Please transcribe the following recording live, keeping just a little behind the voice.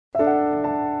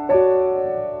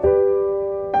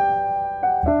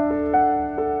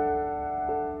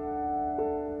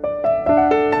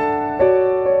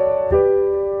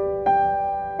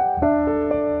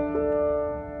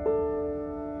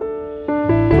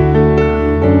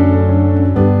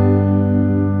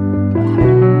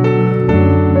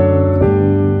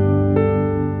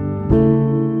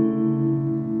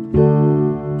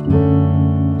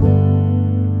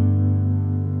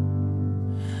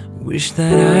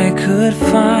I could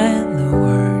find the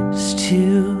words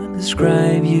to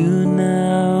describe you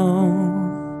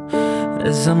now,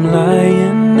 as I'm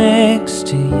lying next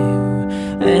to you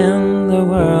and the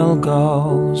world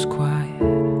goes quiet.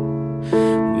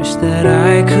 Wish that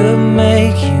I could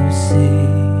make you see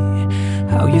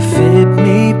how you fit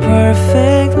me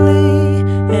perfectly,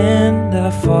 and I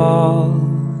fall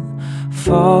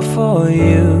for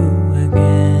you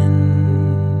again.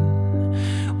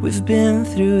 We've been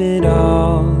through it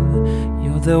all.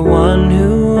 You're the one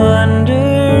who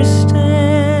understands.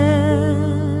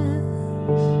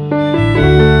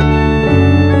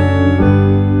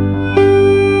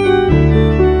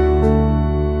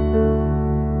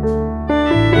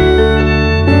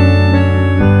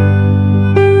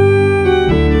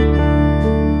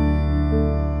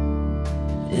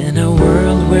 In a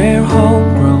world where hope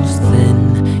grows thin,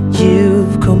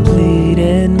 you've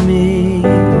completed me,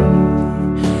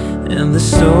 and the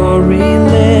story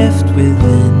left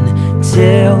within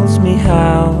tells me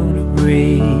how to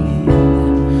breathe.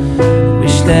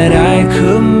 Wish that I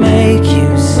could make you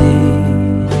see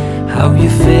how you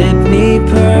fit me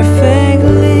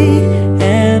perfectly,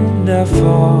 and I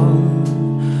fall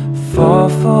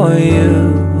for you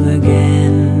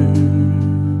again.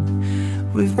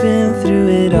 We've been through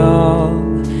it all.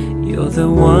 You're the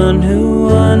one who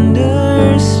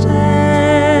understands.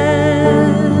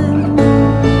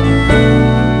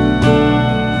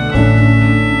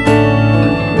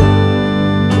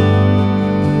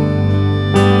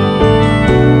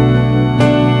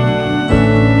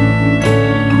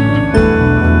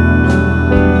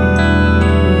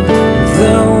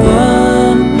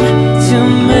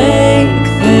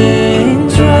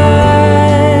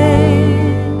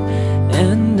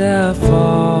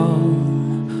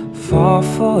 Fall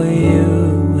for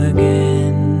you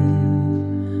again.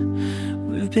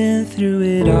 We've been through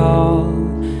it all.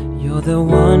 You're the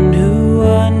one who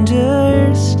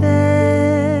understands.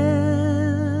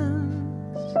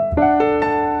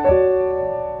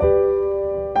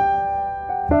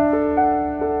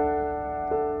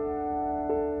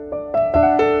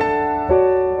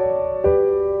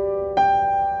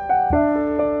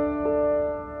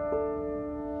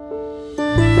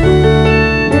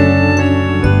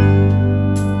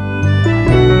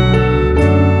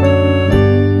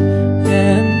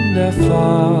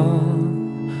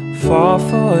 Fall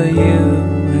for you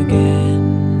again.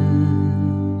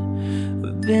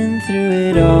 We've been through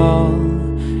it all.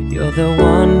 You're the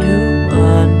one who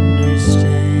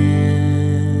understands.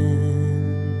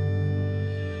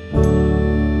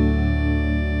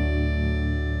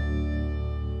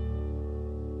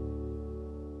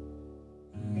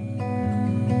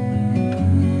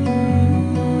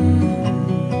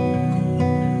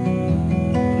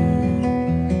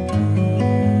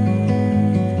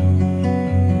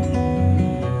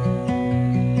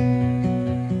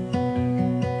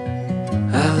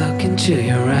 Into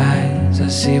your eyes, I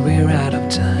see we're out of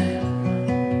time.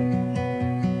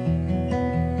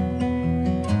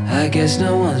 I guess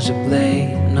no one's to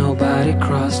blame, nobody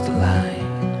crossed the line.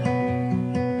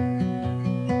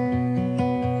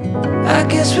 I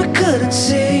guess we couldn't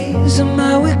see,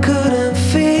 somehow we couldn't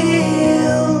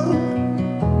feel.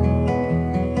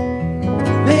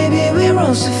 Maybe we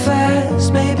rose too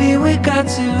fast, maybe we got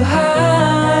too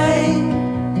high.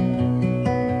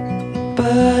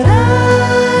 But I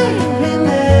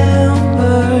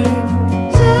remember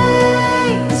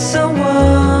days I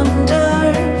wonder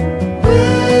we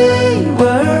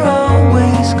were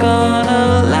always gonna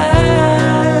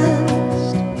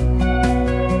last.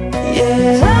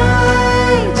 Yeah, I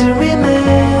do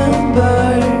remember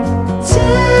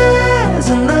tears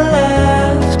and the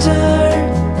laughter.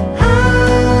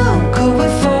 How could we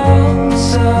fall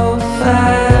so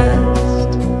fast?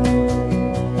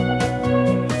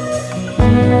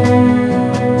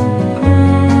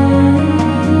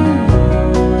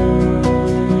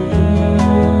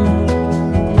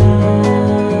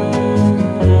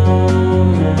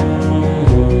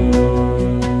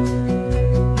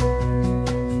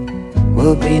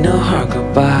 Will be no hard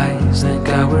goodbyes, thank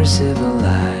God we're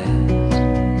civilized.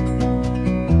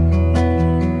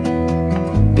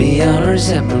 Be on our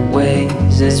separate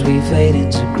ways as we fade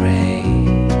into gray.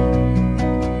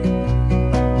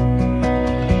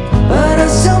 But I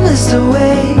still miss the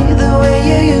way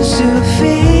you used to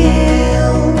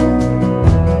feel.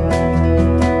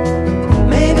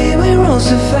 Maybe we rose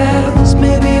too fast,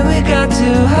 maybe we got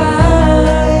too high.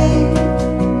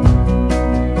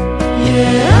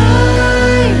 Yeah, I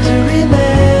do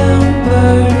remember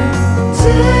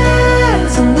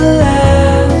tears and the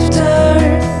laughter.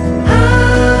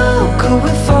 How could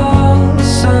we fall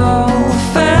so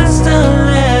fast and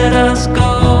let us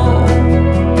go?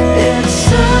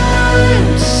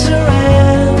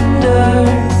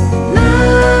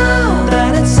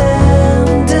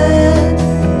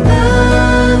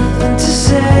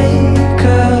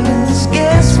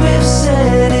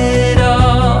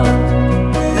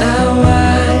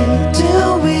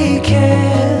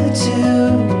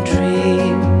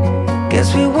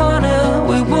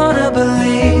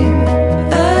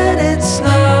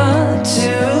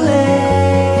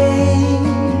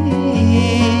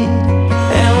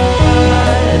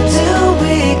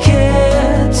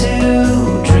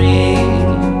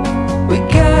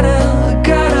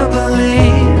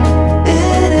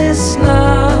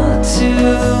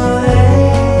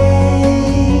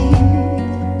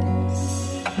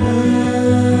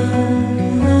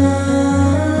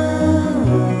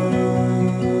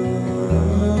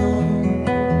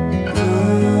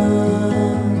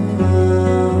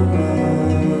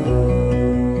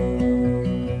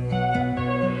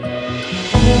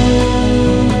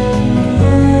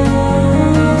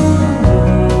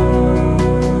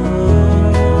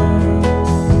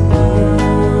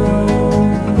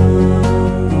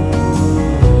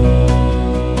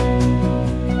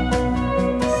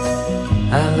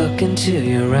 I look into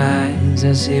your eyes,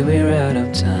 I see we're out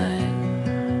of time.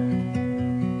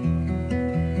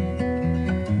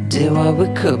 Did what we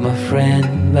could, my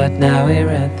friend, but now we're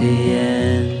at the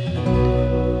end.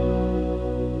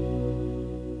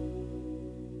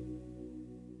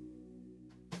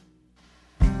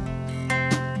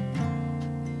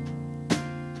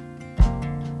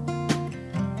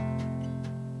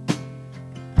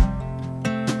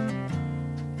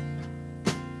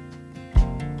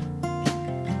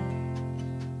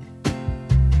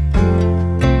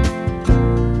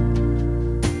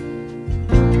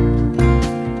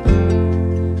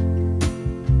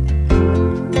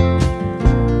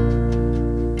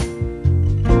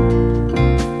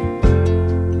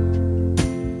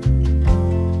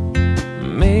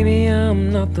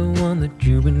 The one that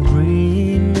you've been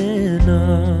dreaming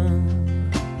of,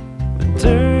 with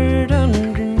dirt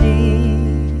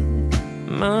underneath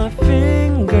my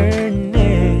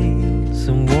fingernails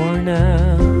and worn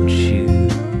out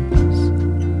shoes.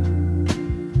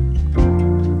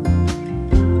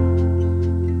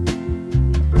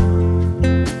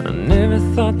 I never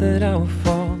thought that I would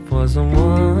fall for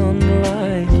someone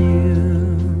like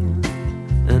you,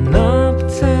 an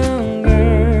uptown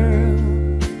girl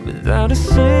without a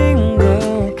single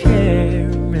care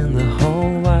in the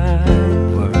whole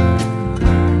wide world.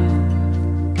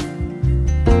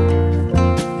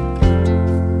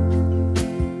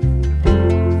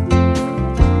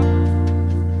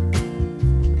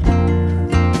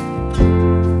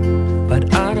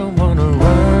 But I don't wanna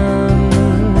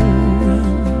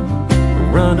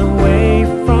run away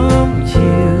from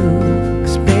you,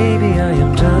 'cause baby I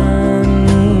am done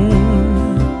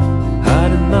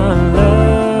hiding my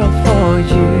love for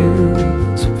you.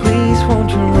 So please won't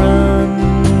you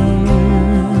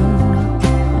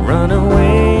run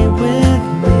away with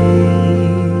me,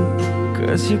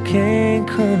 'cause you can't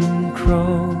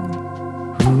control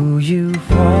who you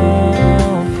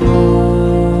fall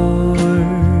for.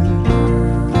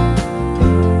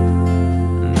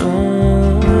 No.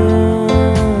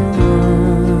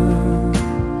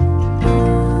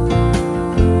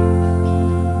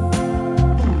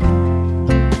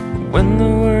 When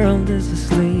the world is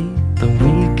asleep, then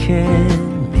we can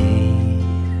meet.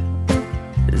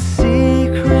 A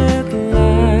secret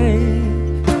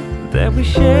life that we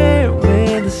share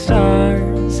with the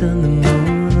stars and the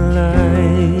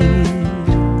moonlight.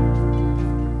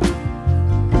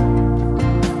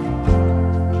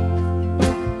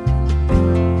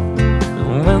 And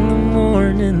when the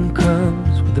morning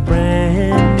comes with a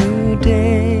brand new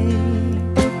day,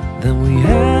 then we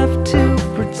have to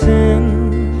pretend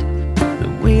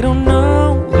we don't know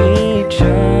each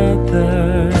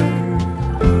other.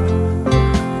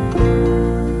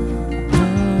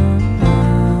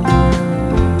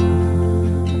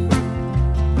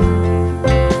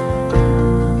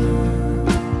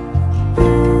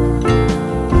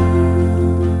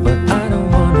 But I don't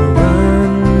wanna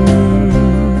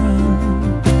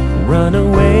run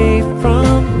away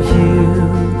from you,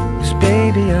 'cause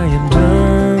baby I am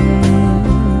done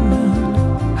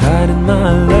hiding my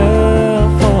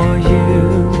love for you.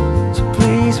 So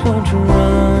please won't you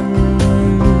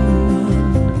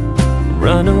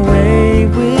run away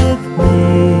with me,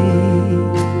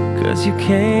 'cause you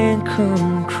can't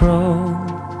control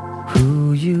who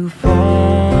you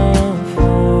fall for.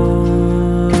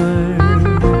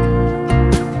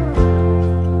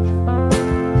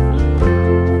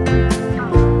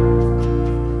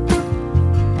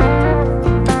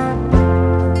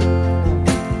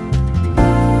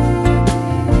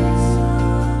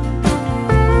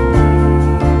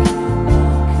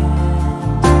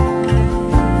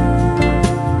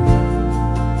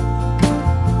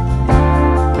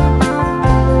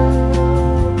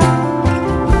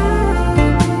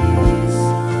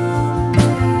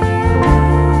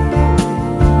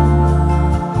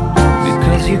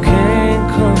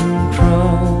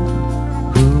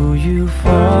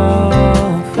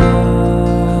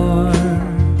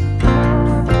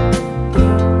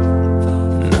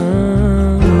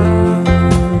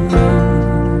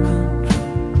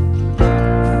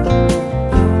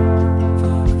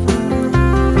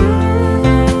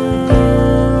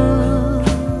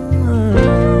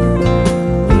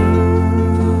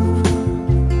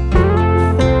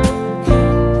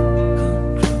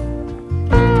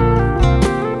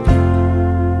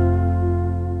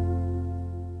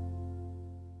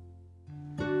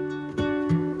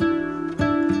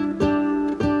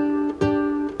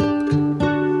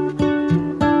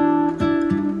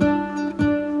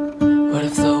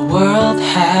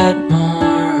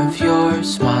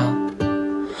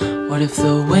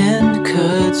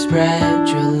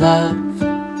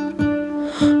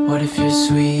 What if your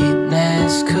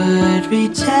sweetness could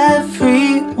reach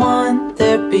everyone?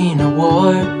 There'd be no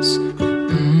wars.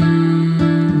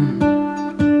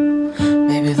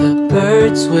 Maybe the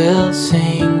birds will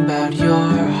sing about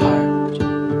your heart.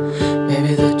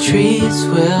 Maybe the trees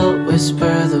will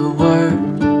whisper the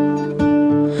word.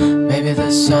 Maybe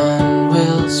the sun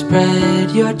will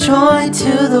spread your joy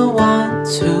to the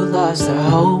ones who lost their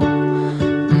hope.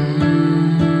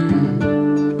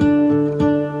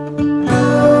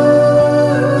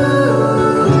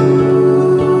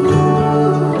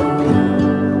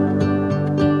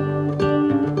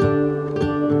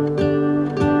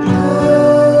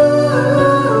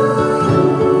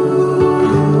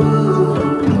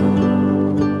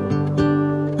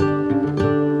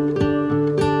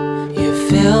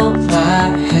 Fill my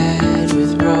head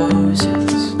with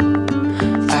roses.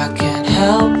 I can't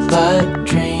help but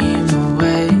dream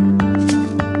away,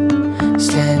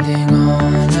 standing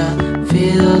on a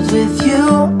field with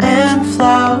you and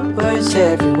flowers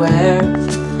everywhere.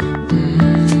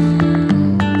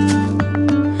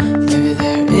 Maybe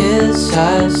there is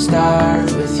a star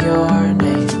with your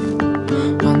name.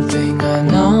 One thing I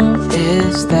know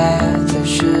is that there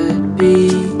should be.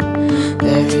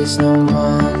 There is no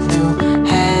one who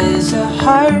has a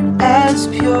heart as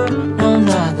pure, no,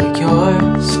 not like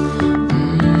yours.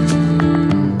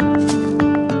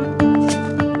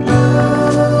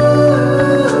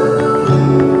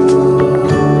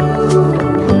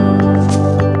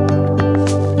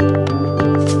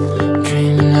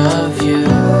 Dreaming of you.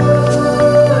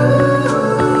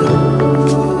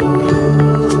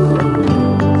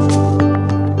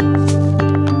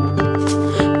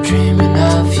 Dreaming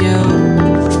of you.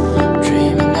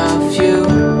 Dreaming of you.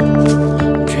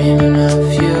 Dreaming of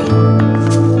you.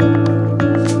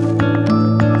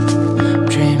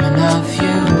 Dreaming of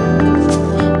you.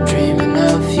 Dreaming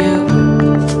of you.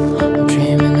 I'm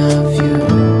dreaming of you.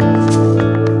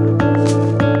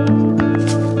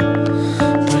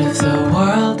 What if the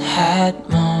world had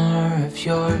more of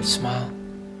your smile?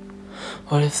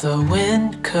 What if the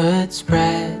wind could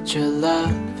spread your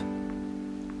love?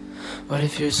 What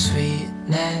if your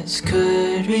sweetness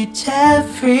could reach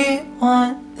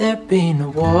everyone? There'd be no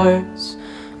wars.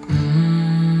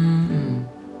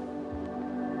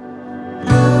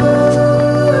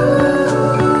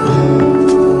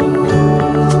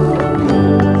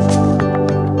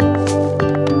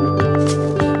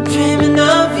 Dreaming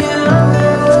of you.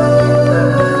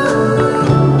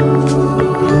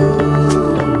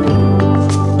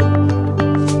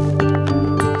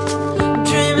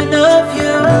 Dreaming of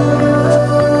you.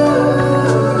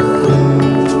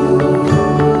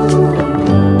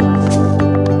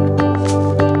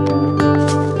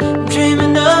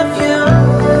 Dreaming of you.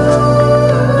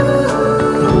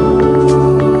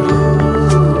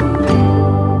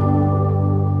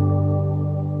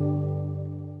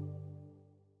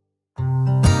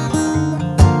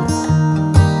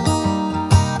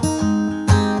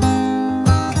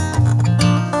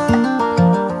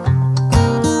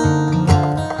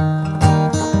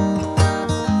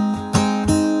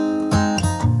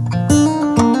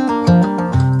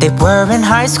 They were in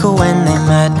high school when they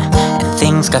met, and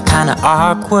things got kinda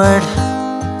awkward.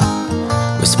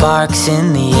 With sparks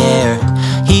in the air,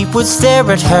 he would stare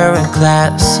at her in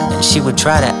class, and she would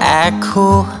try to act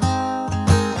cool.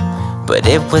 But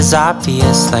it was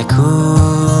obvious, like,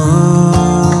 ooh,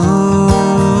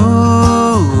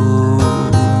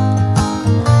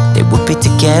 they would be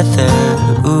together,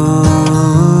 ooh.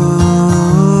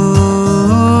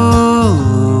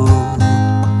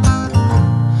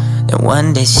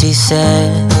 One day she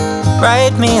said,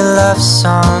 write me a love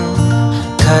song,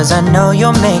 'cause I know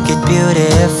you'll make it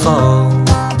beautiful.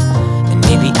 And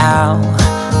maybe I'll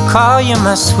call you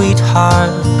my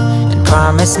sweetheart, and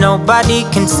promise nobody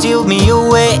can steal me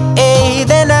away.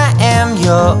 Then I am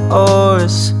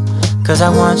yours, 'cause I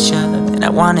want you, and I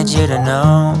wanted you to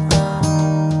know.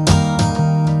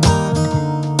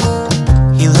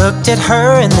 He looked at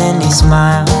her and then he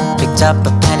smiled, picked up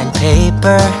a pen and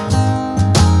paper,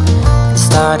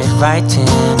 started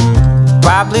writing,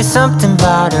 probably something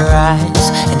about her eyes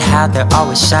and how they're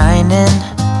always shining,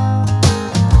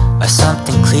 or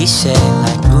something cliche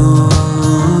like ooh.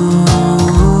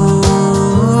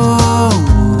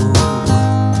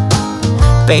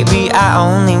 Baby, I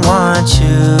only want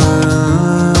you.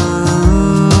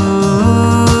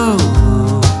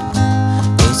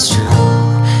 It's true.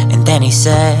 And then he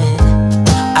said,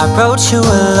 I wrote you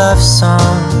a love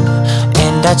song,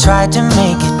 and I tried to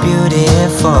make it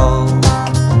beautiful.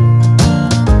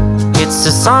 It's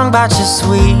a song about your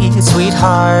sweet,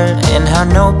 sweetheart, and how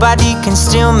nobody can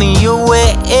steal me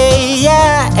away.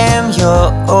 Yeah, I am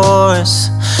yours,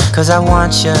 'cause I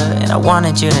want you and I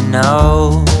wanted you to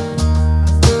know.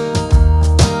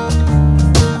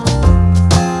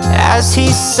 As he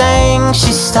sang,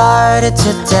 she started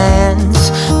to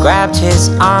dance, grabbed his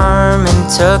arm and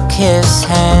took his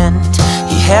hand.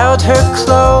 He held her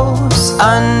close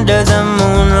under the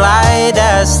moonlight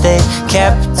as they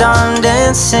kept on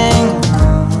dancing.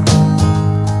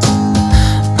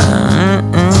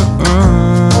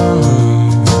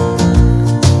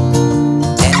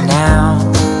 And now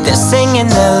they're singing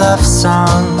their love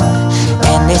song,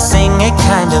 and they sing it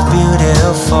kind of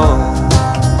beautiful,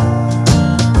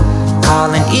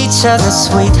 calling each other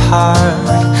sweetheart.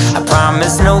 I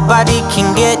promise nobody can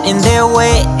get in their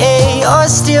way or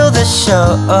steal the show.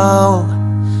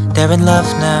 They're in love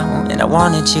now, and I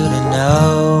wanted you to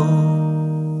know.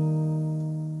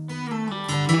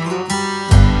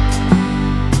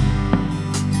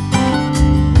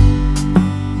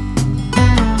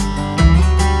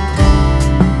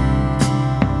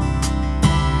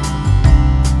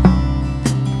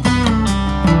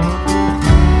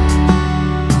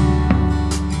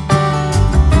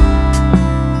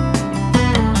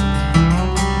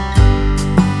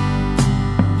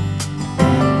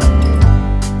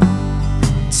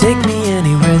 Take me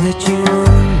anywhere that you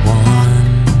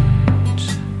want.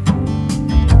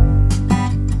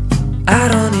 I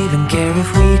don't even care if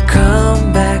we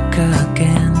come back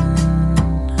again.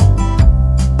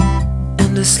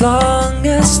 And as long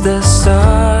as the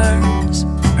stars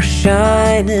are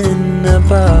shining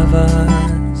above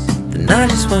us, then I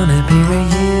just wanna be where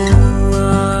you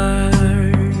are.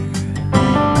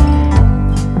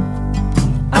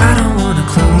 I don't wanna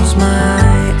close my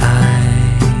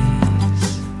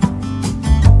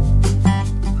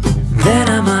then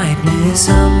I might miss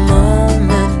a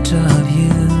moment of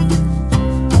you.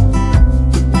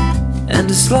 And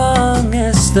as long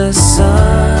as the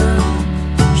sun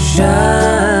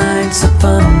shines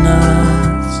upon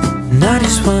us, and I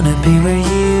just wanna be where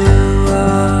you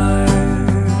are.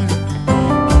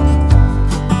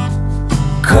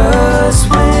 'Cause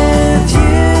with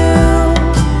you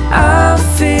I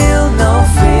feel no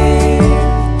fear,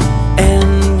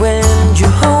 and when you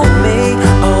hold me,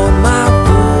 all my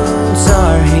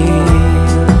are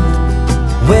healed.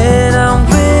 When I'm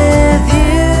with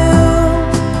you,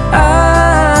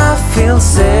 I feel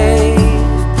safe.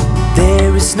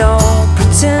 There is no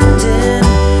pretending,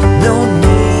 no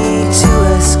need to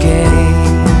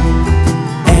escape.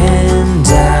 And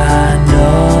I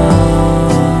know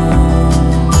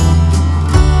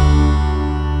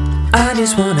I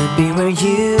just wanna be where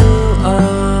you are.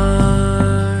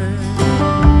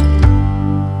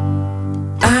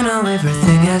 I know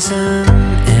everything has an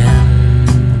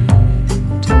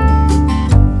end,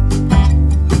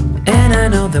 and I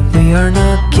know that we are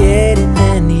not getting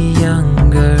any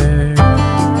younger.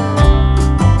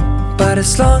 But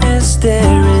as long as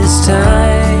there is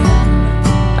time,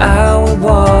 I will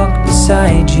walk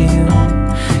beside you,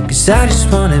 'cause I just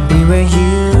wanna be where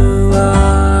you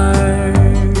are.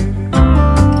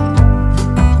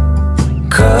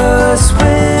 'Cause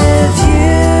with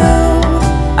you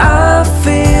I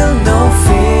feel no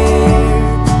fear,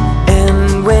 and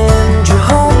when you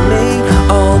hold me,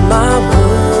 all my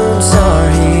wounds are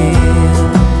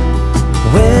healed.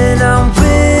 When I'm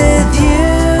with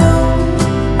you,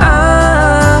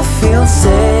 I feel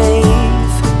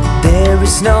safe. There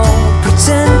is no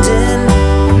pretending,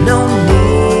 no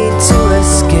need to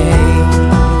escape.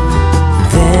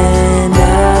 Then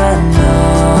I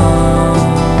know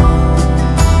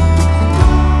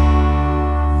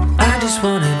I just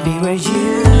wanna be where you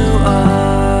are.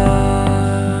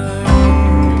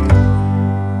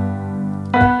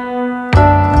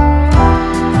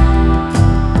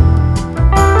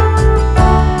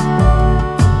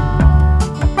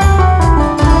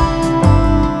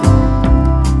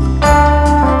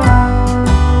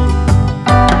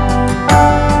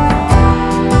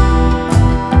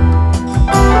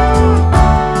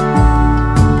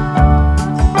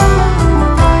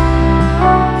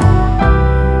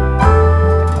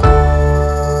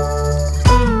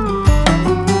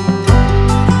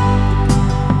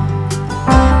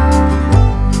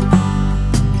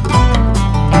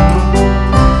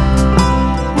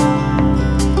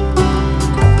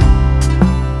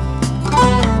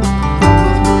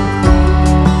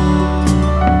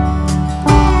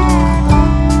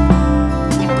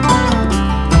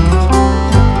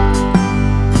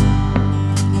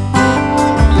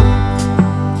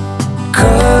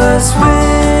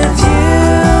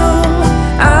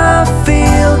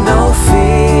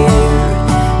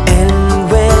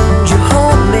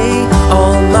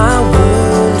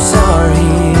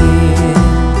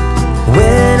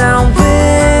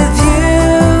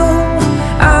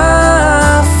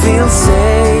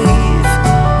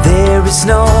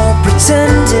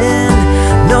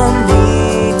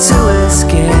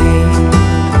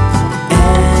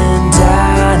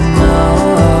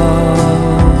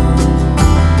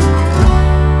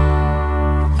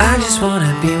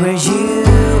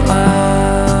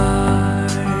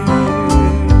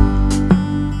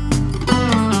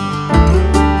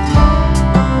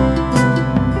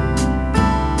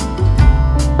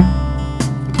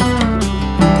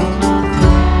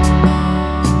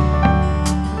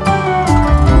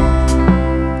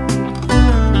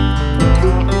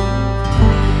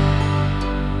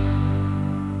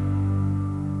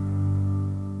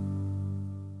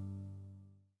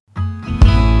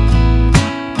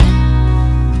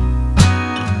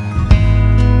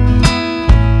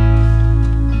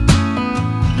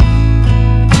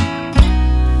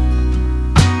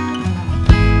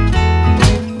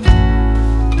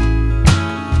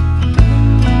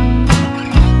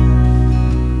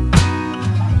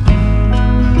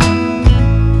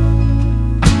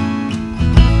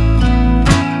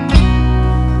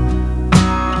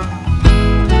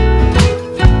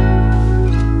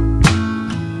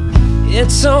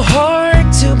 It's so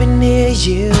hard to be near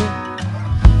you.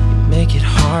 You make it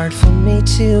hard for me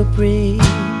to breathe.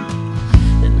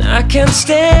 And I can't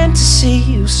stand to see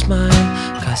you smile,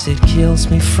 'cause it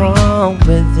kills me from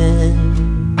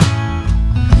within.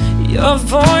 Your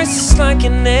voice is like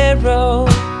an arrow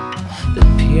that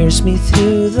pierces me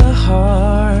through the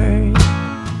heart.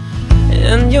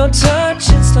 And your touch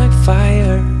is like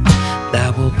fire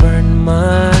that will burn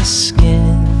my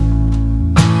skin.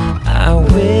 I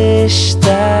wish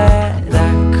that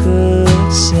I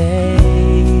could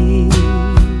say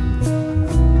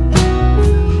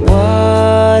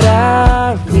what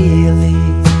I really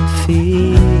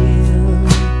feel,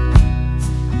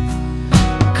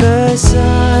 'cause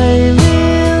I'm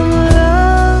in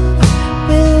love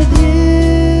with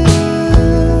you.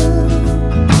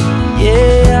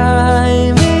 Yeah,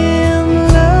 I'm in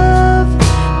love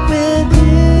with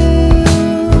you.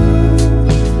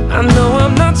 I know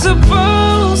I'm not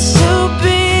supposed to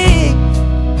be,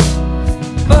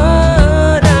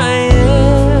 but I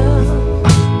am.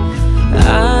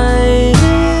 I'm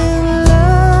in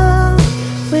love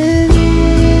with you.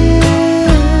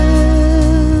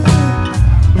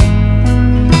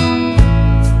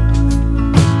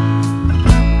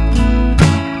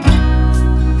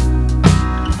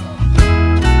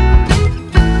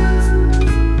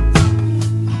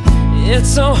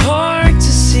 It's so hard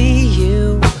to see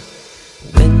you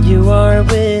when you are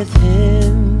with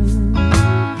him.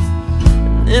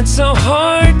 And it's so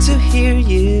hard to hear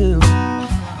you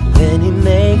when he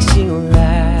makes you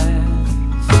laugh.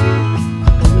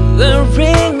 The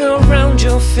ring around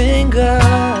your finger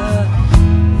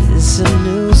is a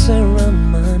noose around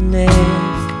my neck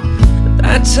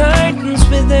that tightens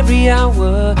with every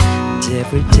hour and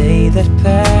every day that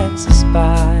passes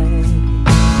by.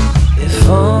 If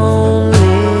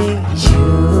only you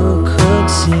could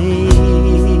see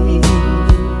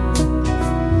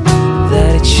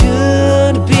that it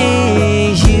should be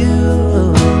you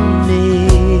and me,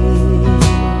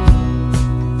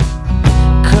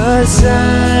 'cause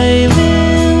I'm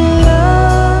in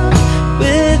love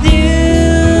with you.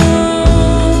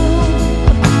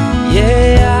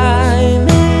 Yeah, I'm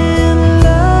in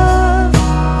love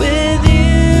with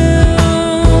you.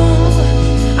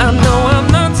 I know I'm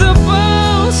not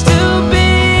supposed to be,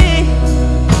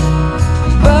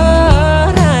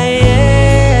 but I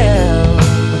am.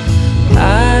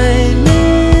 I'm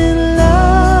in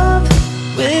love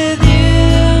with you.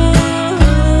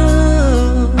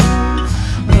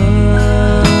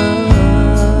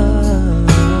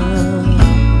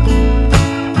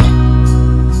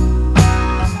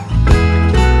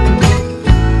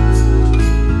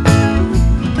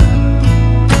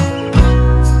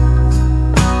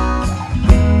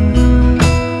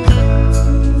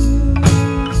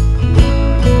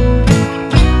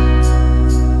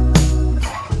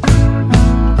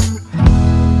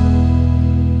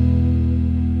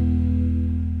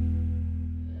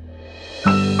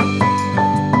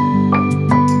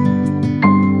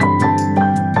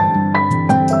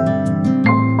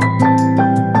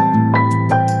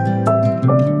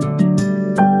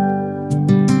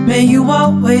 May you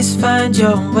always find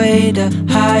your way to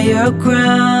higher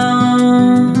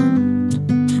ground.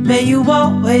 May you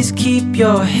always keep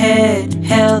your head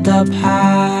held up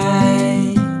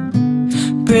high.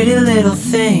 Pretty little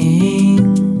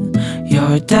thing,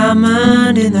 you're a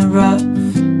diamond in the rough,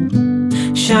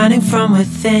 shining from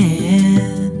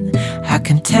within. I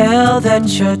can tell that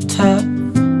you're tough.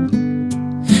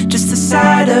 Just the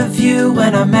sight of you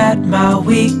when I'm at my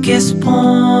weakest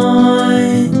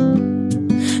point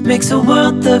makes a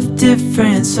world of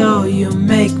difference, oh you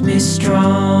make me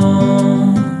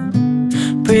strong.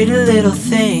 Pretty little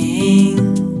thing,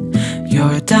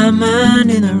 you're a diamond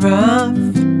in the rough,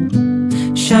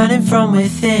 shining from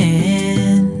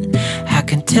within. I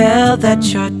can tell that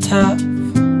you're tough.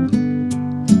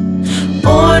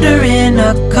 Ordering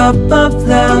a cup of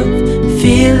love,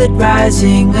 feel it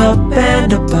rising up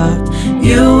and above.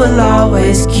 You will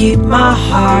always keep my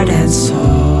heart and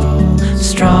soul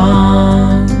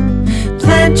strong.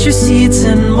 Plant your seeds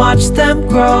and watch them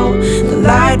grow. The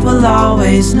light will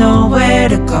always know where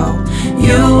to go.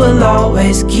 You will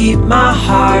always keep my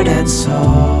heart and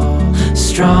soul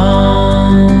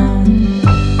strong.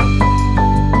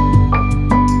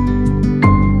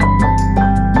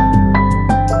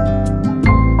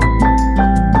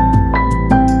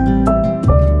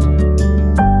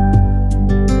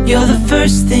 You're the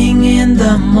first thing in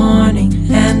the morning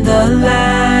and the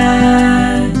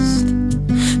last.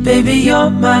 Baby,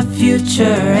 you're my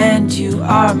future and you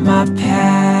are my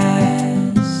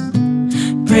past.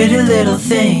 Pretty little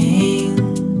thing,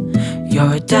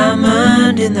 you're a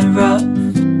diamond in the rough,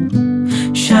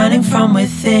 burning from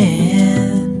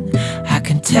within. I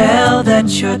can tell that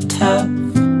you're tough.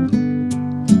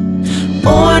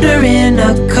 Ordering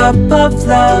a cup of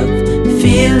love,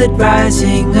 feel it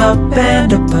rising up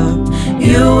and above.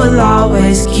 You will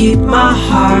always keep my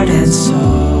heart and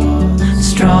soul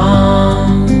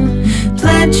strong.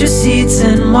 Plant your seeds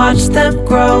and watch them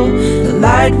grow. The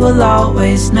light will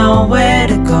always know where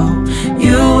to go.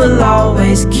 You will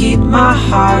always keep my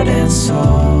heart and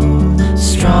soul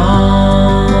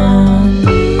strong.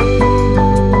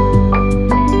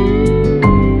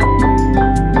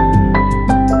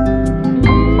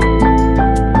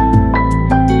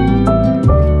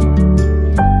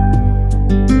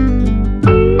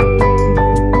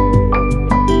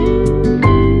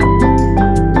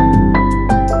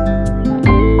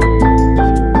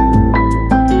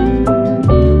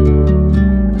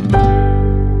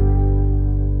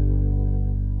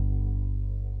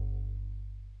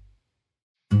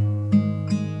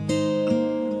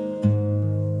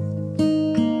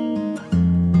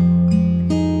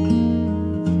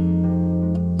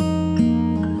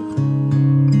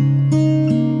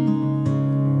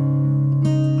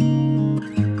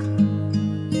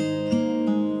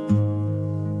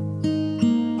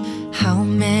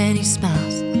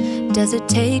 Does it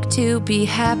take to be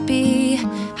happy?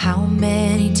 How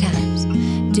many times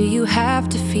do you have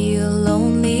to feel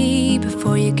lonely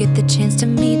before you get the chance to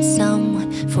meet someone,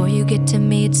 before you get to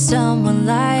meet someone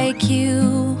like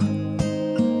you?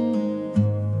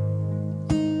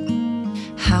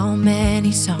 How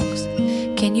many songs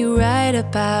can you write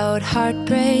about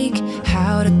heartbreak?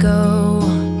 How to go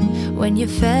on when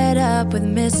you're fed up with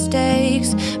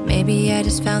mistakes? Maybe I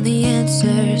just found the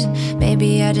answers.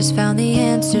 Maybe I just found the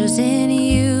answers in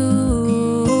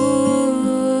you.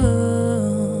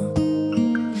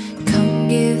 Come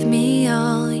give me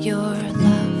all your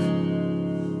love.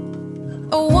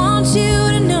 I want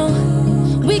you to know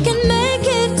we can make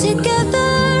it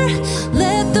together.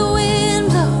 Let the wind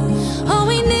blow. All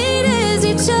we need is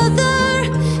each other.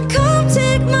 Come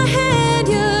take my hand,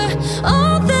 you're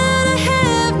all that I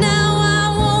have now. I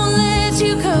won't let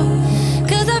you go,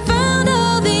 'cause I found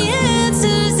all the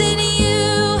answers in you.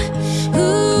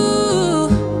 Ooh,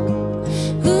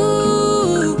 ooh,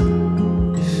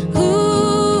 ooh,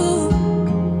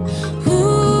 ooh,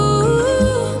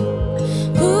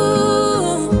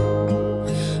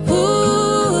 ooh,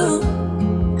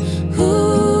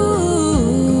 ooh.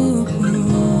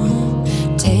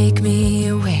 Take me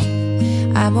away.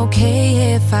 I'm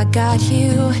okay if I got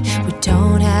you. We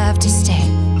don't have to stay.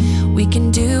 We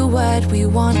can do what we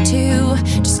want to.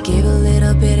 Just give a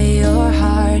little bit of your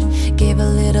heart. Give a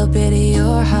little bit of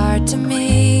your heart to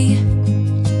me.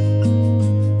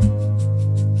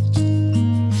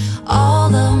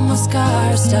 All of my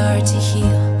scars start to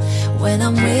heal when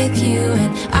I'm with you,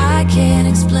 and I can't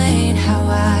explain how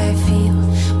I feel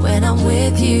when I'm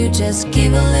with you. Just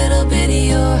give a little bit of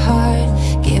your heart.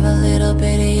 Give a little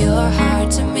bit of your heart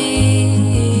to me.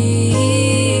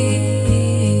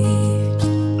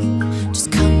 Just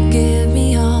come give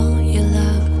me all your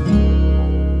love.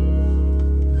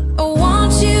 I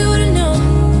want you to know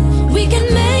we can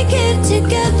make it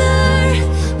together.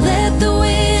 Let the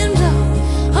wind blow.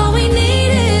 All we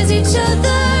need is each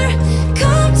other.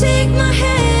 Come take my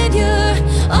hand, you're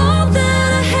all that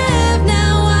I have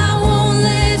now. I won't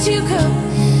let you go,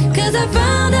 'cause I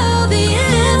found all the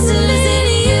answers in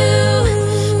you.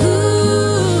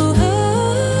 Ooh, ooh,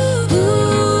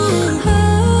 ooh,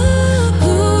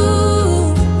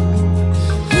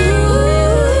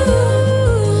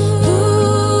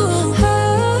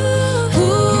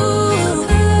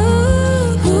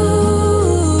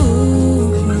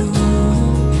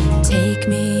 take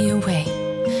me away.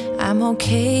 I'm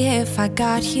okay if I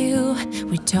got you.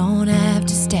 We don't have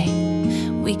to stay.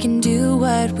 We can do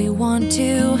what we want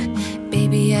to.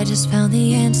 Baby, I just found the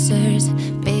answers.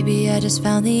 Baby, I just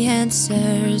found the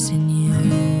answers in you.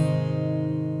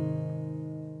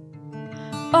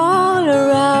 All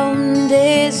around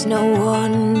there's no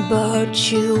one but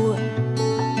you.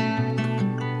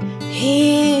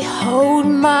 Here, hold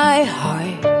my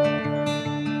heart.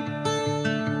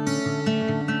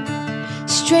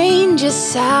 Stranger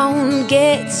sound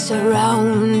gets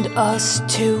around us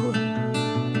too.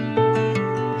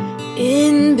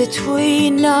 In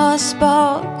between our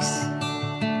sparks,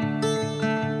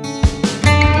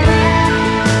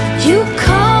 you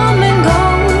come and go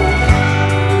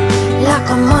like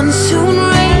a monsoon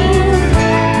rain.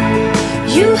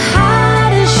 You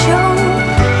had a show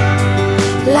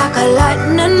like a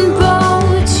lightning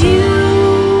bolt. You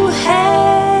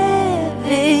have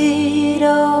it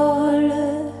all.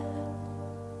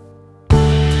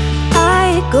 I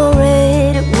go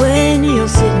red when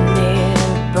you're sitting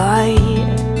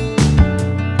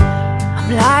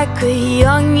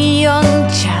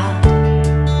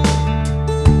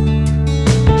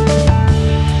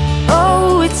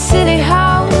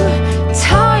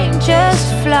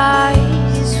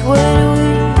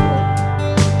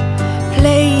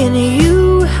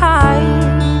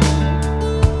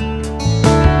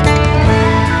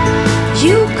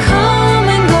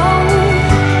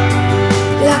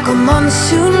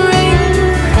monsoon rain.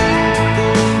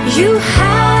 You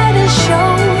had a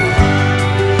show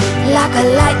like a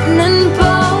lightning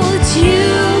bolt.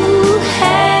 You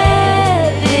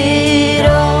had it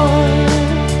all,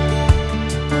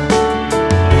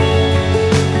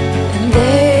 and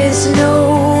there's no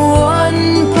one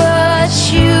but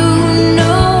you.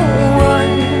 No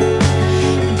one.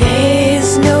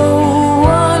 There's no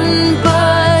one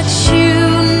but you.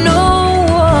 No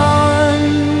one.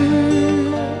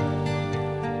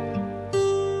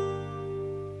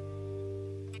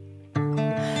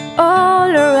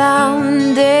 All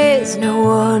around, there's no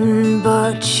one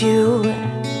but you.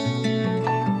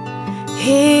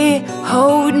 Here,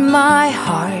 hold my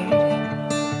heart.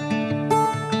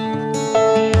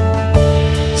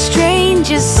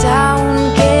 Stranger sound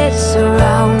gets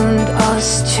around us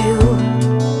too.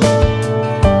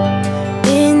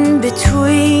 In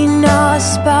between our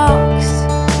sparks,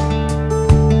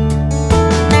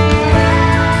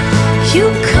 you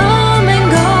come and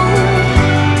go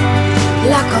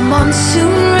like a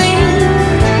monsoon rain.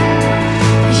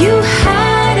 You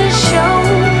had a show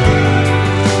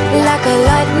like a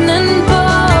lightning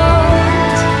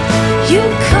bolt. You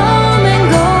come and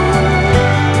go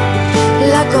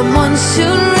like a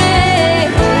monsoon rain.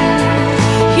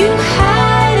 You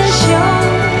had a show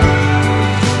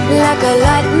like a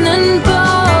lightning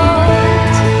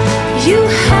bolt. You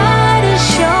had a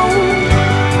show.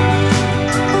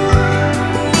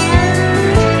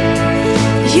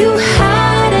 You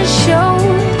had a show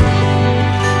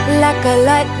like a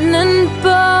lightning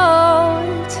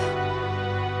bolt.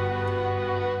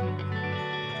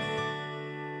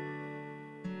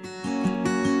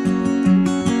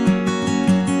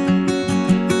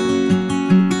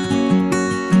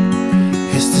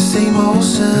 It's the same old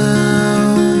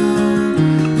sound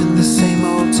in the same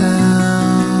old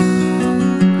town.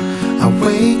 I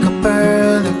wake up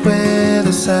early with a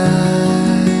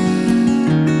sigh.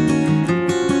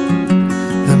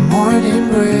 The morning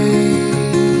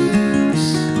breaks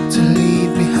to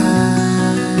leave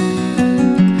behind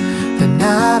the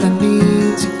night I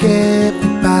need to get me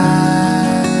by.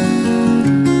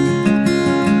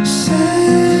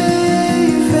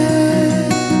 Safe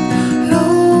and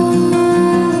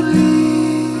lonely.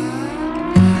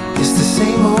 It's the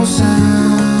same old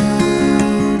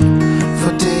sound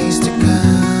for days to come.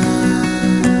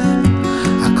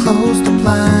 I close the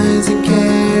blinds and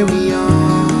carry on.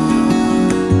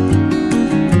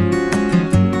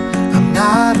 I'm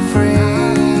not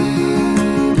afraid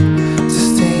to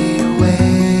stay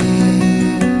away.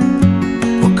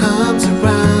 What comes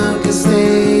around can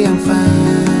stay, I'm fine.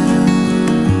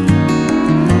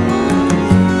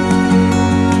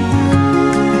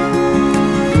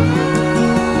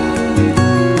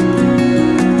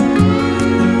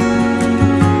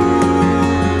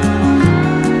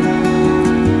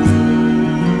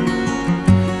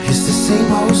 It's the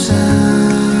same old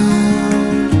sound,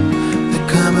 the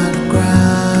common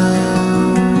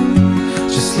ground.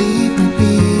 Just leave me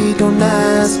be, don't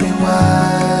ask me why.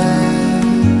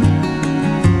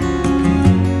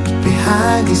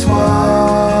 Behind these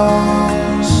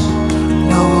walls,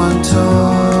 no one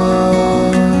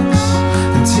talks,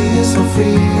 and tears will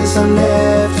freeze, I'm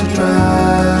left to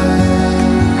dry.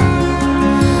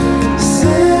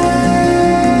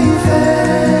 Safe and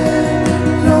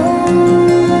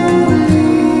lonely.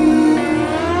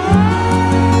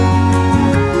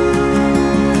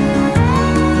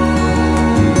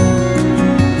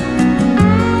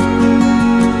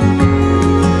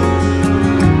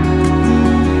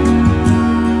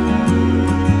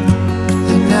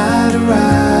 The night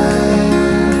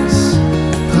arrives,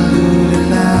 polluted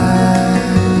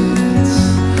lights.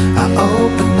 I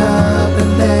open up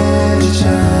and let it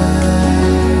shine.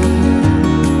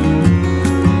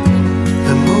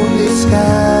 The moonlit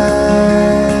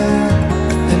sky,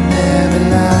 the never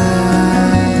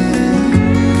light,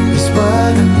 is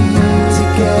what I need to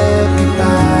get me by.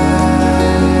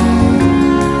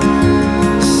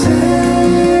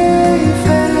 Safe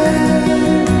and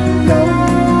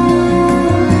lonely.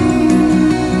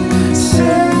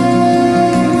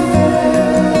 Safe and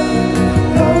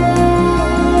lonely.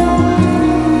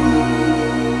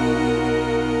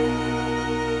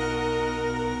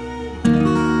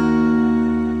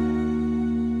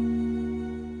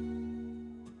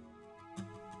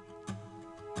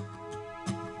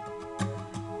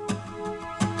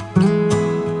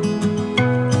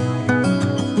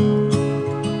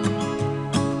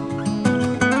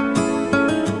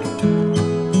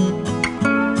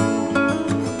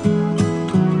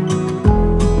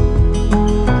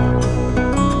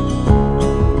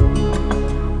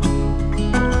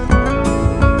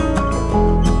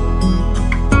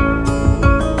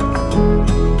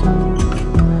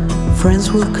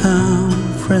 Friends will come,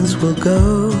 friends will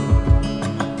go.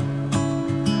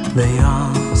 They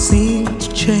all seem to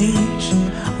change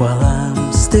while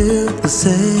I'm still the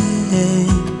same.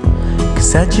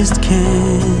 'Cause I just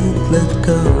can't let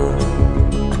go.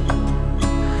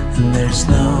 And there's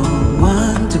no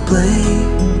one to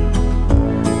blame.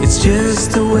 It's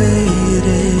just the way it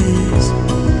is.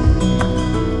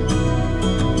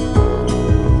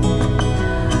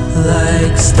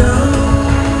 Like stone,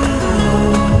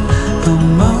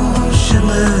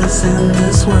 emotionless in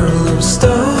this world of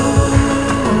stories.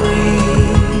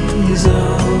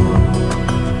 Oh,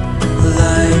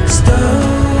 like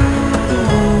stone,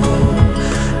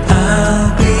 I'll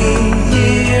be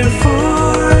here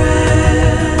forever,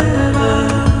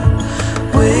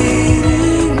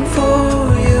 waiting for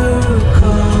your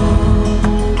call.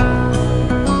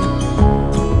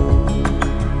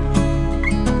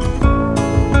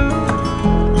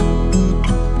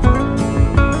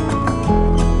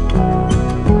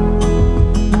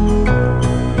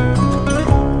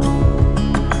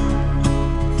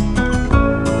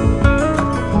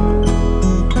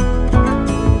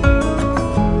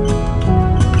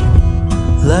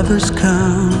 Lovers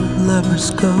come, lovers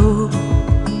go,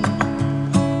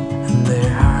 and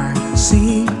their hearts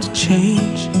seem to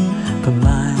change, but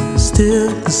mine's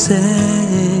still the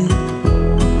same.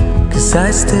 'Cause I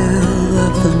still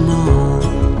love them all,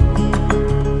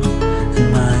 and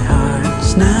my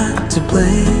heart's not to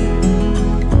blame.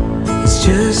 It's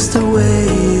just the way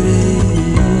it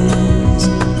is.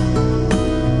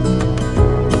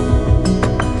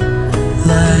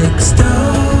 Like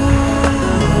stone,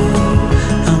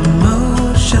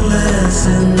 emotionless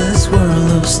in this world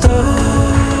of stories.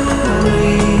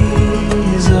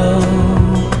 Oh,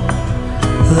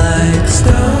 like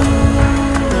stone,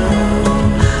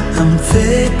 I'm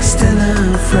fixed in a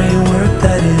framework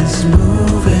that is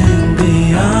moving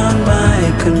beyond my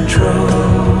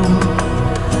control.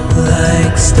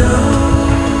 Like stone,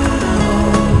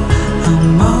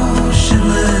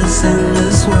 emotionless in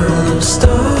this world of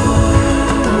stories.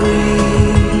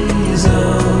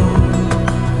 Oh,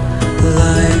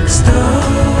 like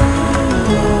stone,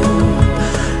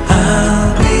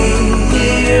 I'll be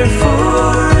here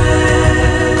forever,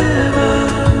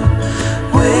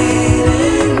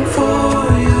 waiting for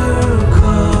your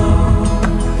call.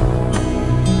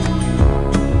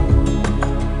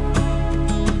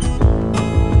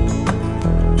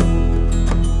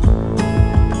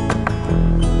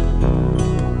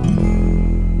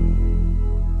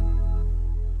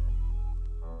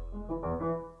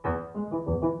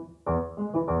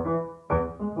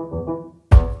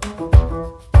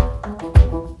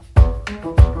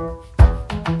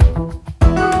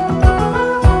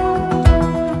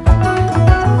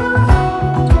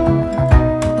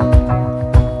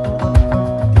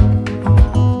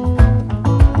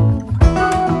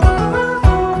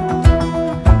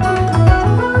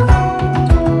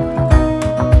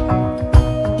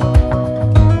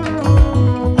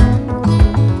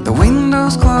 The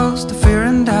windows closed, the fear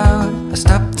and doubt. I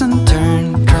stopped and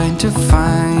turned, trying to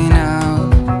find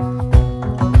out.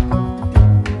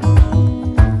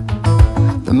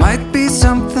 There might be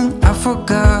something I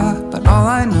forgot, but all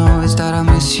I know is that I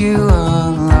miss you a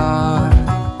lot,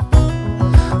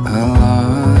 a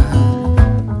lot.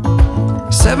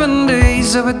 7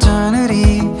 days of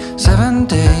eternity, 7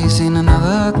 days in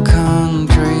another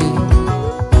country.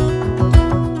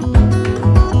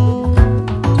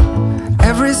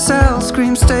 Every cell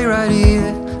screams stay right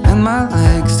here, and my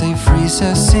legs they freeze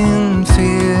us in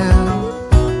fear.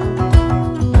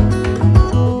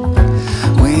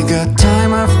 We got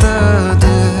time after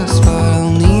this, but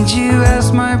I'll need you as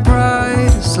my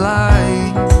brightest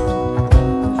light.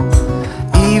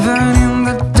 Even in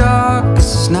the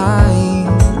darkest night,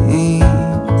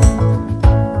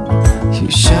 you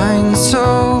shine so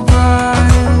bright.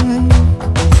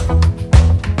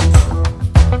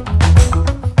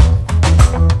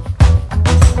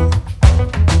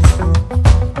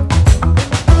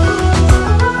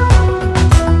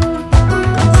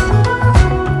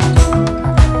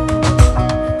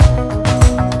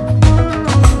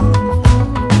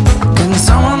 Can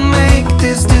someone make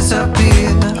this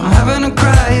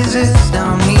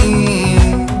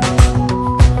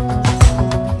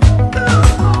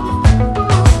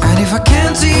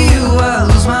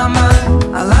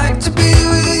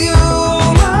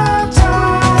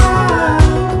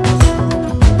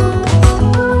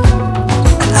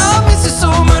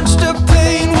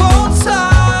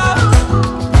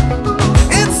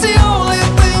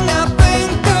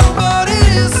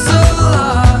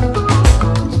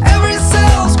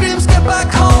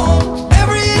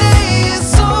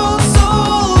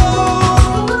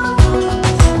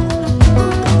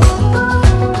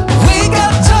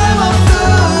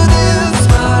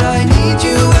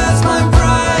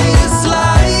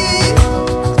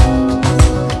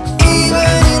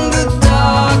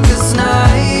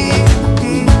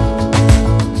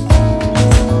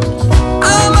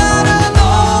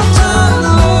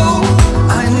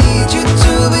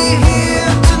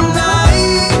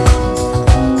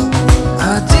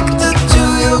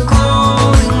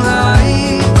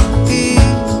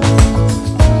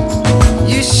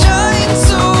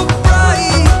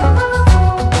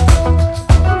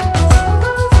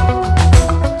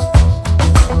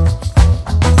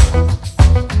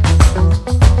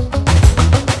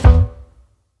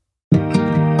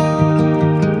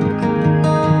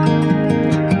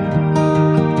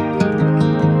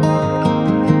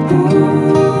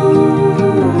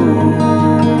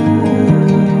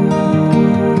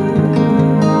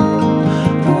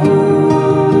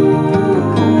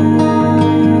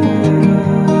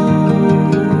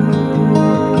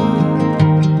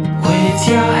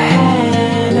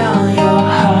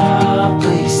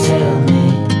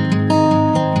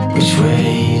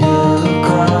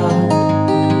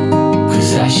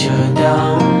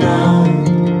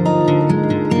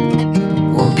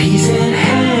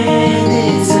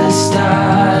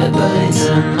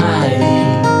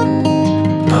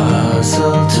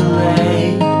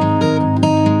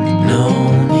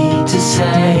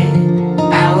say,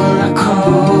 how will I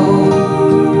cope?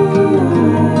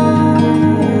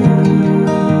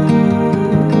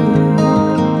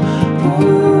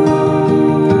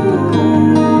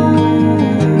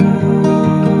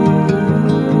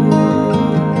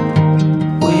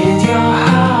 With your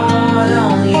heart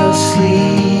on your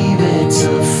sleeve, it's a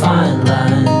fine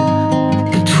line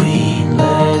between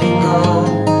letting go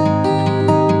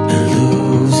and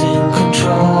losing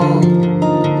control.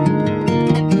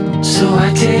 So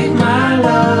I take my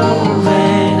love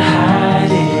and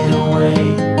hide it away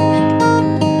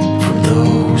from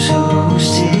those who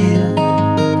steal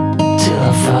till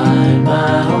I find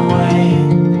my way.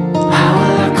 How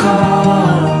will I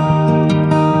call?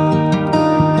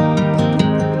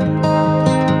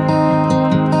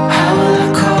 How will I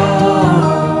call?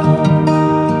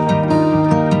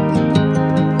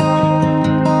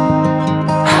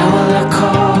 How will I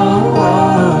call?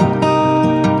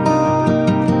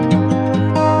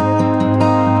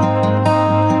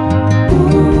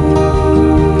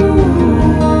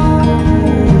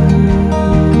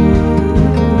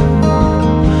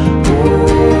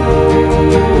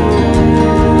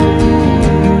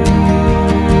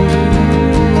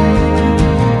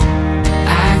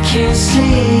 I can't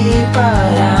sleep,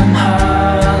 but I'm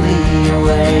hardly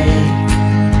awake.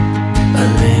 A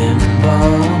limbo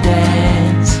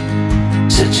dance,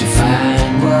 such a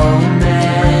fine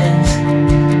romance.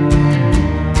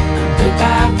 Bit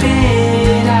by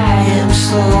bit, I am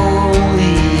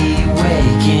slowly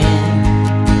waking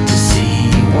to see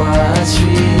what's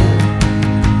real,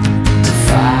 to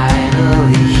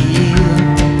finally heal.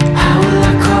 How will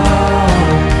I call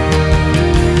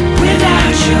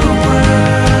without your word?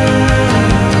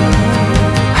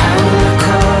 How will I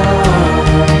call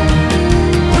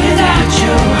without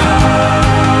your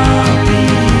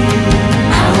heartbeat?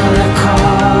 How will I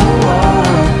call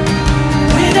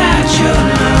without your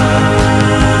love?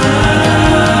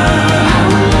 How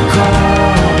will I call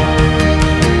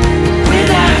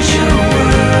without your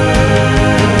word?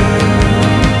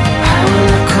 How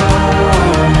will I call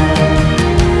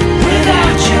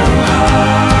without your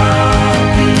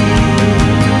heartbeat?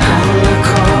 How will I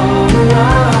call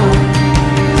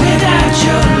without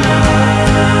your love?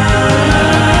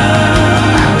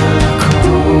 How will I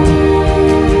call?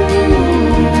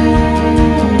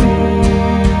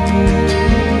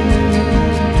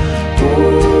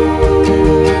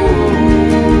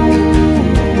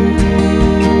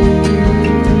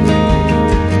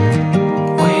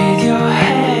 With your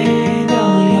hand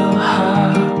on your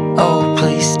heart, oh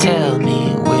please tell me,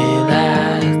 will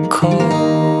I cope?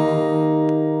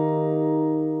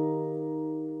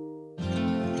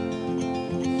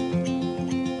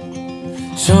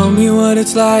 Show me what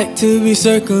it's like to be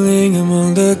circling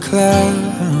among the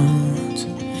clouds.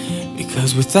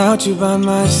 Because without you by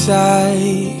my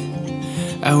side,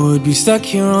 I would be stuck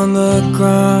here on the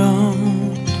ground.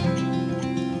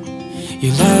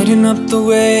 You're lighting up the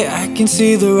way, I can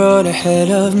see the road ahead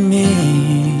of me.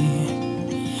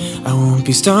 I won't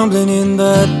be stumbling in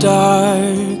the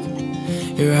dark.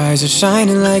 Your eyes are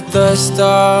shining like the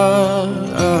stars.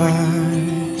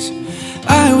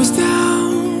 I was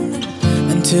down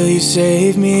until you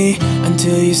saved me,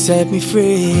 until you set me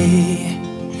free.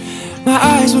 My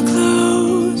eyes were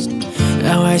closed,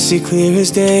 now I see clear as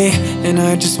day. And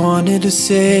I just wanted to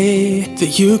say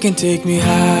that you can take me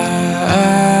high.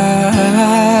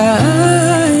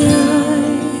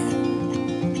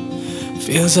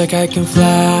 Feels like I can fly.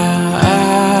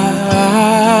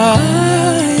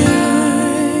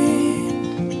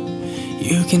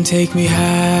 You can take me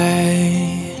high.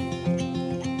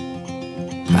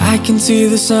 I can see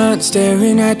the sun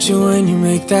staring at you when you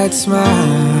make that smile.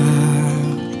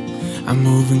 I'm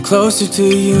moving closer to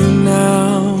you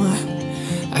now.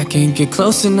 I can't get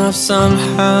close enough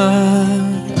somehow.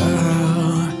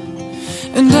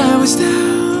 And I was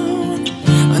down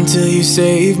until you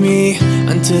saved me,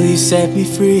 until you set me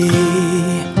free.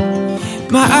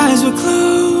 My eyes were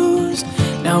closed,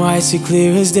 now I see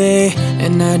clear as day.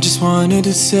 And I just wanted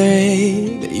to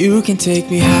say that you can take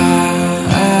me high.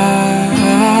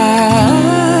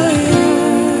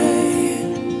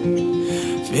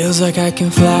 Feels like I can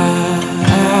fly.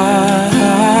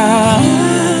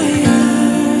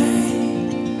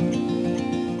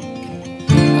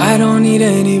 I don't need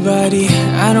anybody,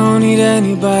 I don't need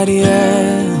anybody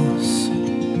else.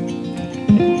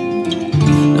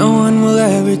 No one will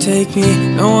ever take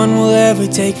me, no one will ever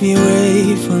take me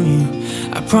away from you.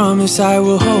 I promise I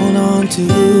will hold on to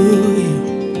you.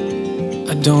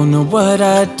 I don't know what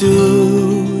I'd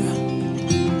do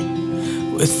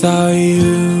without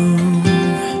you.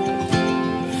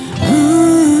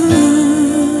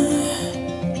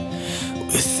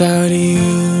 without you.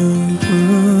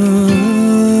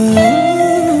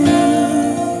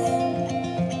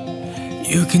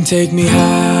 You can take me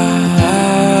high.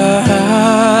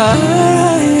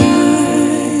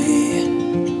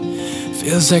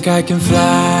 Feels like I can fly.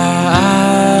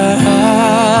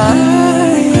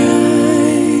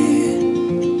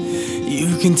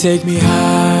 You can take me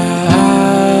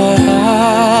high.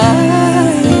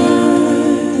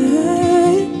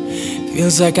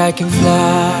 Feels like I can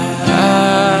fly.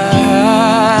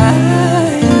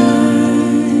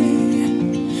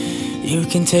 You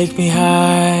can take me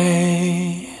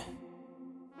high.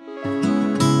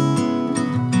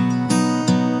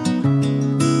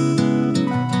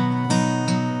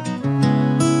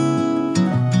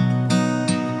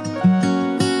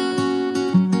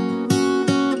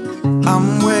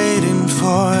 I'm waiting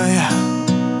for you.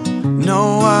 No,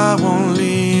 I won't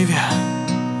leave you.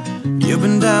 You've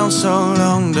been down so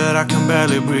long that I can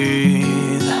barely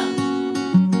breathe.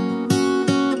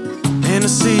 In a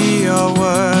sea of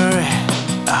worry,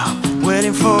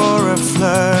 waiting for a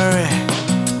flurry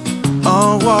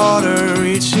of water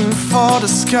reaching for the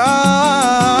sky.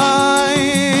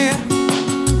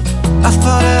 I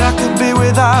thought that I could be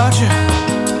without you.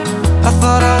 I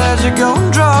thought I'd let you go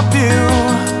and drop you.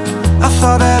 I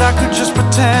thought that I could just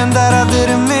pretend that I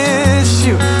didn't miss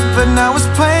you. But now it's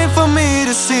plain for me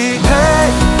to see. Hey,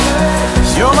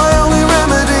 you're my only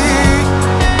remedy.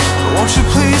 Won't you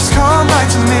please come back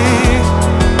to me?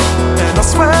 And I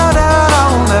swear that I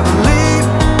will never leave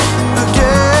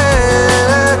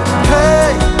again.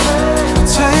 Hey,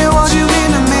 tell you what you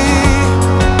mean to me.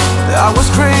 I was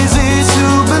crazy to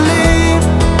believe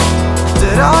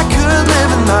that I could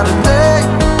live another day,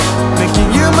 making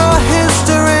you my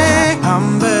history. I'm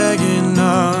begging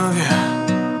of you,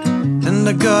 and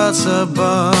the gods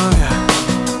above you,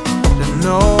 that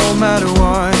no matter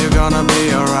what, you're gonna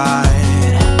be alright.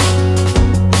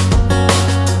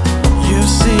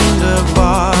 You've seen the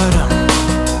bottom,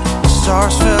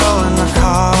 stars fell and I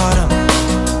caught them.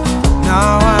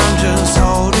 Now I'm just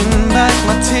holding back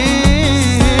my tears.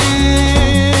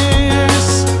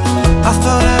 I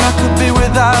thought that I could be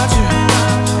without you.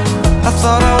 I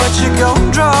thought I'd let you go and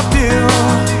drop you.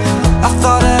 I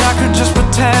thought that I could just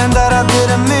pretend that I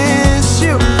didn't miss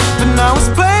you. But now it's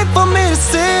plain for me to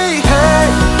see. Hey,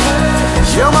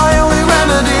 you're my only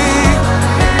remedy.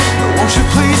 Won't you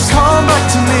please come back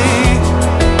to me?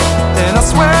 And I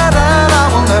swear that I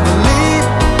will never leave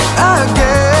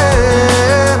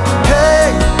again.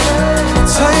 Hey,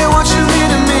 tell you what you mean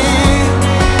to me.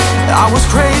 I was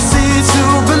crazy to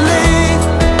believe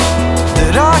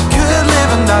that I could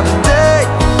live another day,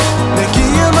 making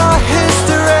you my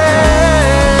history.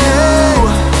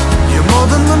 You're more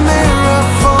than the mirror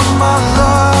for my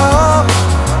love.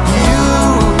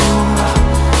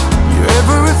 You're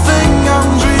everything I'm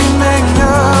dreaming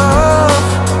of.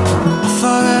 I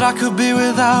thought that I could be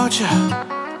without you.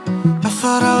 I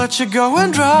thought I'd let you go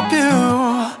and drop you.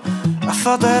 I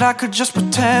thought that I could just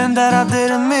pretend that I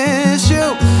didn't miss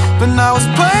you. But now it's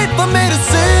plain for me to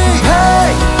see.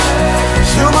 Hey,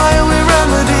 you're my only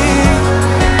remedy.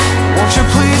 Won't you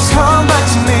please come back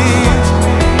to me?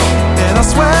 And I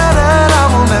swear that I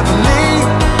will never leave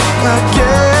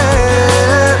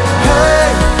again. Hey,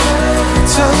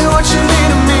 tell you what you need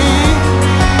of me.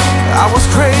 I was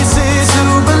crazy to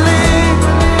believe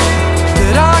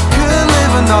that I could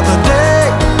live another day,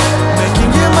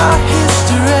 making you my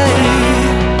history.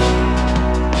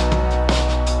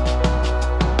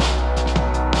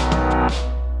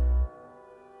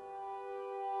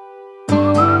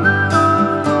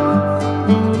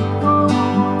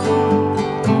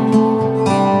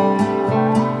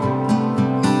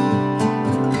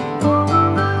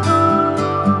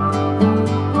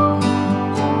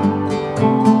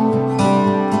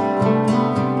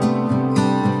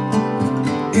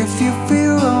 If you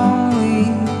feel lonely,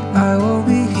 I will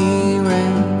be here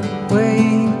and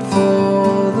wait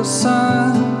for the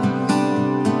sun.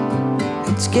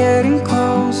 It's getting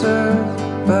closer,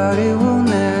 but it will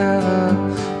never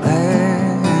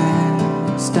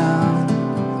last down.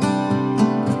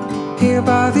 Here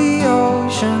by the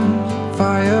ocean,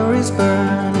 fire is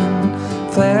burning,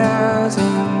 flares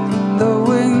in the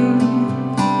wind.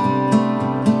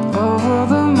 Over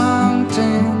the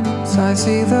mountains, I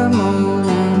see the moon,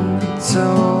 and so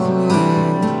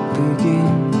it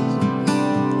begins.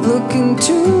 Look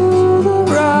into the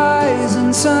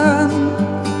rising sun.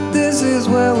 This is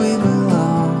where we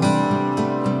belong.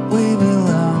 We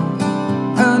belong.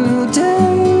 A new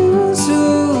day will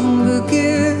soon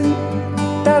begin.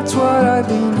 That's what I've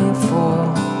been here for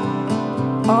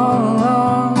all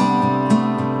along.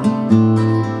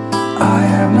 I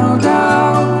have no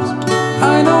doubt,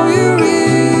 I know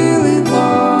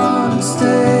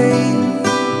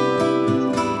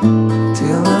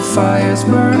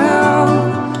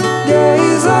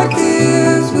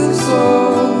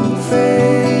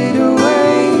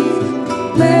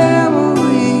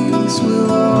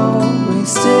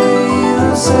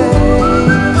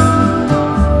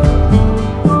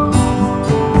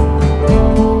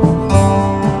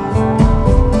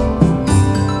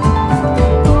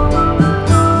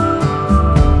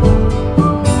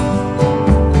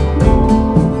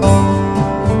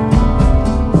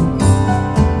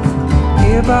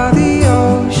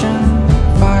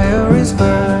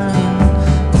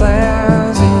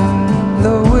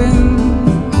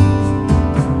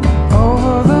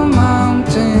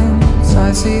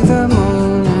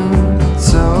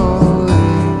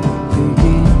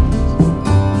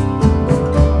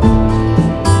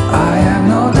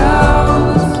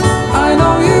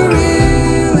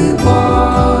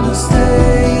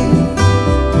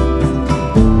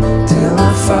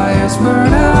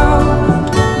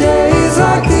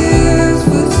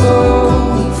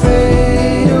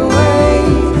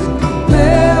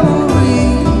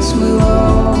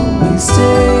we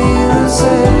stay the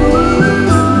same.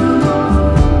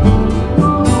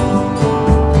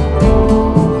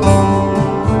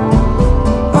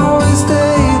 Always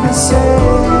stay the same.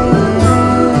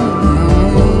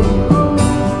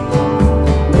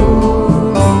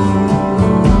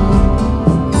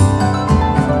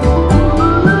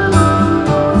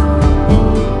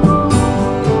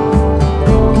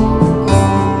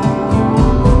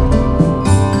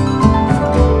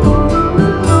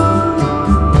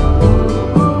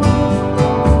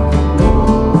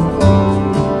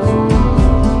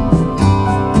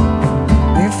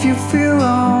 If you feel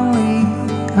lonely,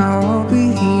 I will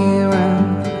be here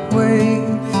and wait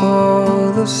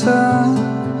for the sun.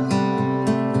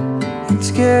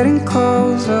 It's getting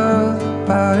closer,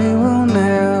 but it will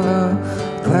never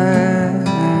let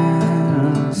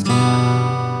us down.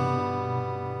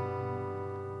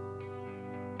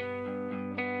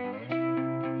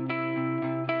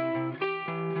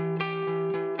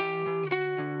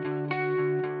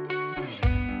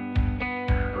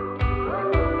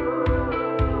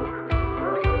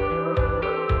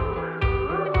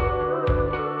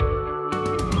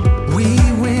 We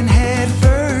went head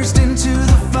first into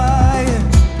the fire.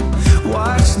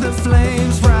 Watch the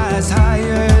flames rise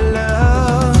higher,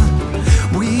 love.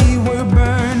 We were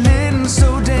burning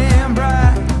so damn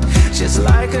bright, just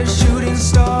like a shooting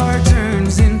star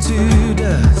turns into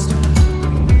dust.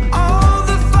 All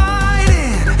the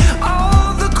fighting,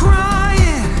 all the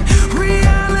crying,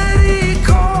 reality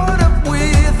caught up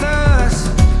with us.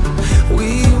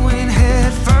 We went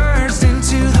head first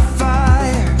into the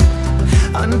fire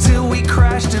until we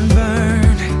crashed and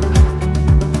burned.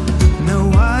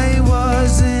 No, I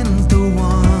wasn't the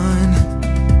one,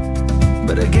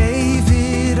 but I gave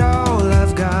it all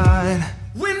I've got.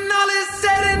 When all is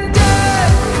said and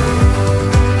done,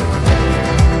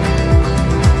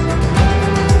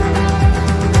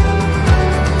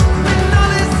 when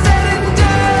all is said and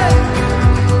done,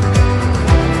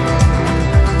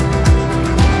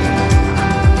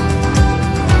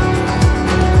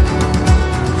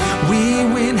 we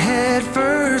went head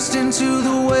first into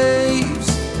the waves.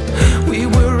 We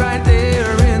were right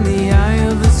there in the eye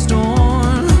of the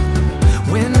storm.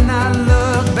 When I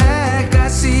look back, I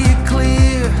see it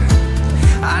clear.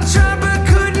 I tried but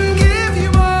couldn't give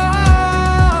you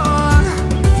more.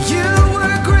 You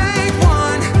were a great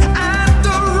one at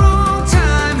the wrong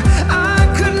time. I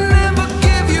could never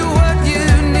give you what you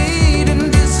need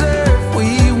and deserve. We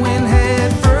went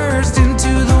head first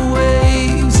into the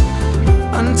waves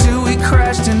until we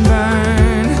crashed and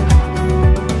burned.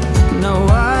 No,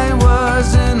 I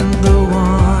wasn't the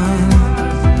one,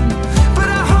 but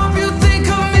I hope you think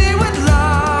of me with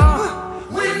love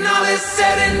when all is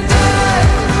said and done.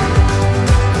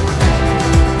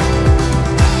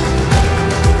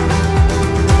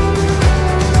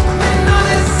 When all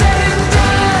is said and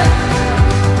done.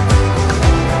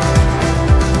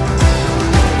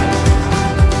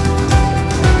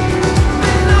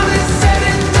 When all is said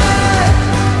and done.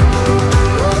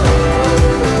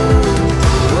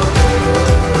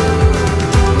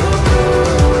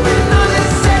 When all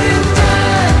is said and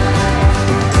done.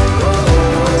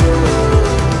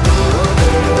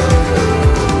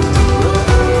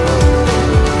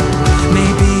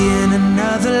 Maybe in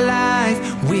another life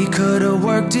we could have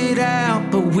worked it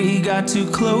out, but we got too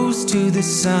close to the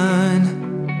sun.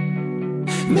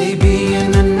 Maybe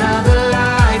in another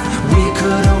life we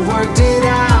could have worked it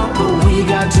out, but we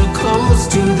got too close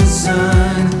to the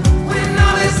sun.